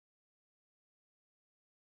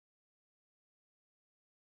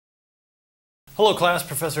Hello class,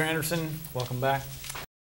 Professor Anderson. Welcome back.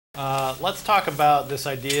 Let's talk about this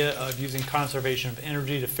idea of using conservation of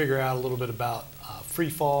energy to figure out a little bit about free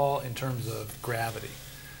fall in terms of gravity.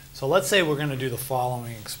 So let's say we're going to do the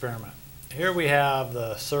following experiment. Here we have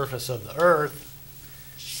the surface of the Earth,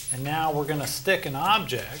 and now we're going to stick an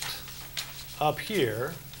object up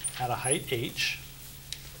here at a height h,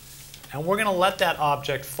 and we're going to let that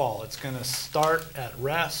object fall. It's going to start at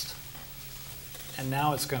rest, and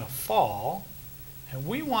now it's going to fall. And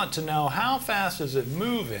we want to know how fast is it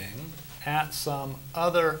moving at some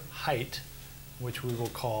other height, which we will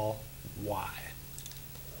call y.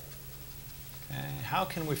 Okay, how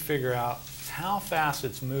can we figure out how fast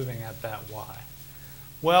it's moving at that y?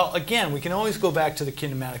 Well, again, we can always go back to the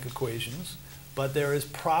kinematic equations, but there is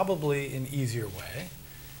probably an easier way.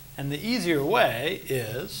 And the easier way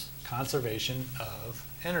is conservation of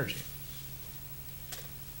energy.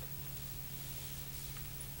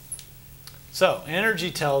 So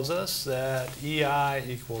energy tells us that EI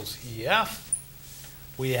equals EF.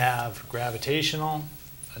 We have gravitational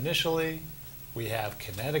initially. We have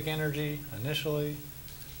kinetic energy initially.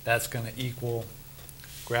 That's going to equal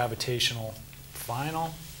gravitational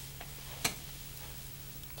final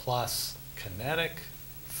plus kinetic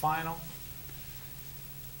final.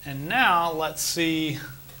 And now let's see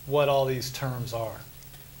what all these terms are.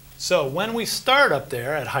 So when we start up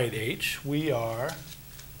there at height h, we are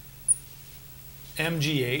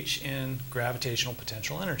mgh in gravitational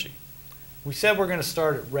potential energy. We said we're going to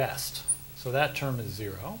start at rest, so that term is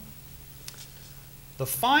 0. The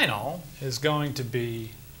final is going to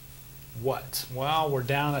be what? Well, we're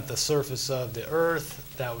down at the surface of the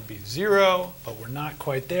Earth. That would be 0, but we're not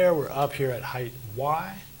quite there. We're up here at height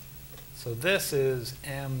y. So this is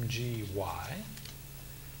mgy.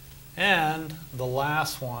 And the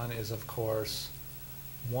last one is, of course,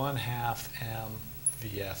 1/2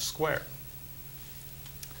 mvf squared.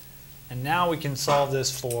 And now we can solve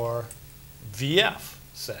this for VF,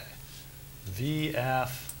 say.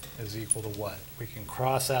 VF is equal to what? We can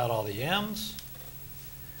cross out all the m's.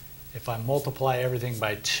 If I multiply everything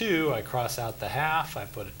by 2, I cross out the half. I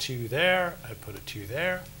put a 2 there. I put a 2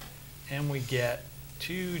 there. And we get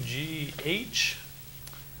 2gh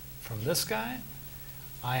from this guy.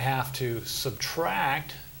 I have to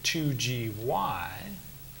subtract 2gy,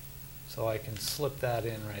 so I can slip that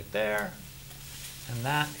in right there. And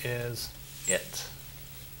that is it.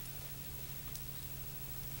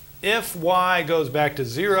 If y goes back to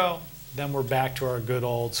 0, then we're back to our good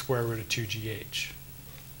old square root of 2gh.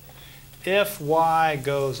 If y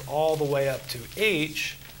goes all the way up to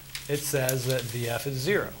h, it says that vf is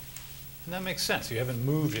 0. And that makes sense. You haven't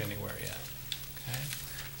moved anywhere yet. Okay?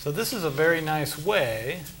 So this is a very nice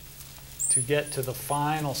way to get to the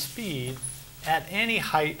final speed at any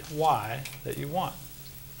height y that you want.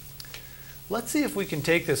 Let's see if we can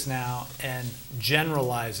take this now and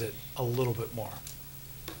generalize it a little bit more.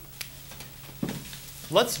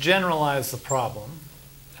 Let's generalize the problem,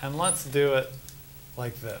 and let's do it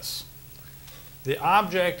like this. The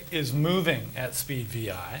object is moving at speed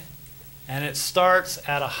vi, and it starts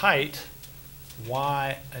at a height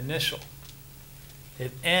y initial.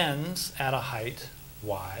 It ends at a height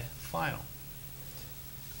y final.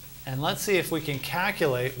 And let's see if we can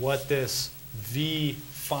calculate what this v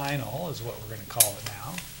final, is what we're going to call it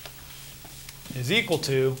now, is equal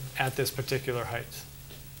to at this particular height.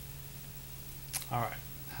 All right,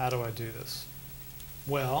 how do I do this?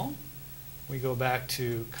 Well, we go back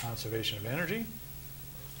to conservation of energy,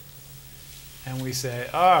 and we say,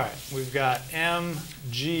 all right, we've got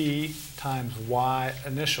mg times y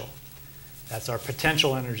initial. That's our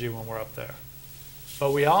potential energy when we're up there.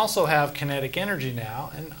 But we also have kinetic energy now,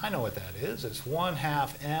 and I know what that is. It's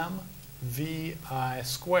 1/2 mvi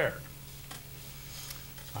squared.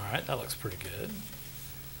 All right, that looks pretty good.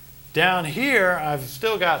 Down here, I've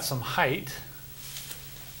still got some height.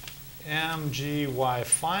 Mgy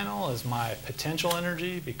final is my potential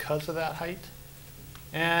energy because of that height.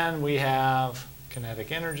 And we have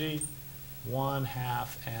kinetic energy,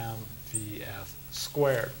 1/2 mvf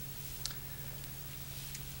squared.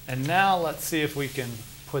 And now let's see if we can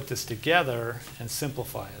put this together and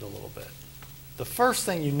simplify it a little bit. The first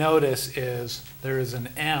thing you notice is there is an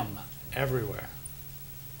m everywhere.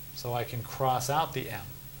 So I can cross out the m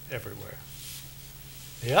everywhere.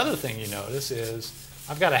 The other thing you notice is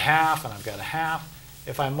I've got a half and I've got a half.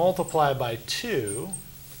 If I multiply by 2,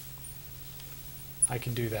 I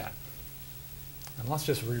can do that. And let's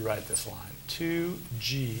just rewrite this line.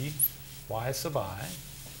 2g y sub I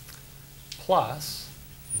plus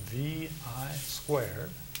vi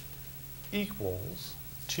squared equals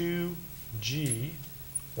 2g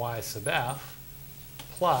y sub f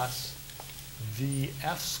plus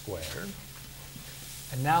Vf squared.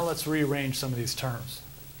 And now let's rearrange some of these terms.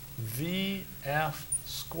 Vf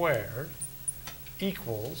squared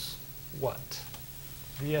equals what?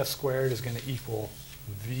 Vf squared is going to equal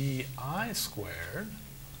Vi squared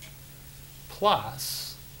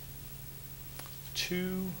plus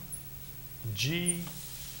 2 Gyi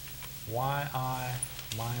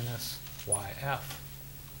minus Yf.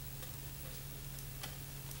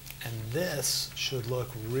 And this should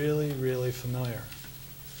look really, really familiar.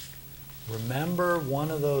 Remember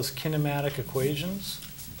one of those kinematic equations?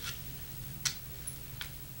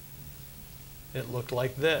 It looked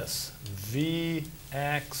like this.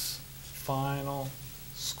 Vx final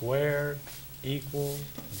squared equals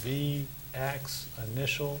Vx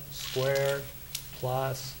initial squared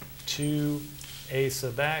plus 2a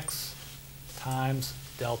sub x times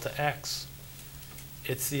delta x.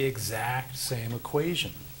 It's the exact same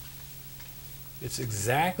equation. It's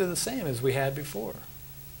exactly the same as we had before.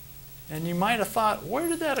 And you might have thought, where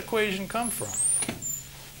did that equation come from?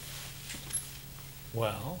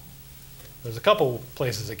 Well, there's a couple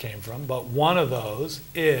places it came from, but one of those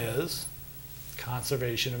is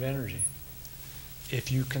conservation of energy.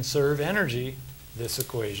 If you conserve energy, this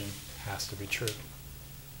equation has to be true.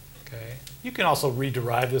 Okay? You can also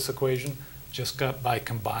rederive this equation just by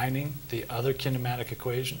combining the other kinematic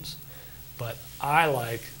equations, but I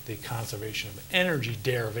like the conservation of energy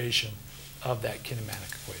derivation of that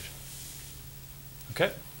kinematic equation.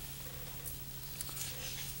 Okay?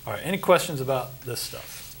 All right, any questions about this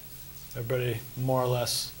stuff? Everybody more or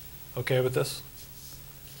less okay with this?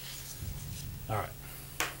 All right.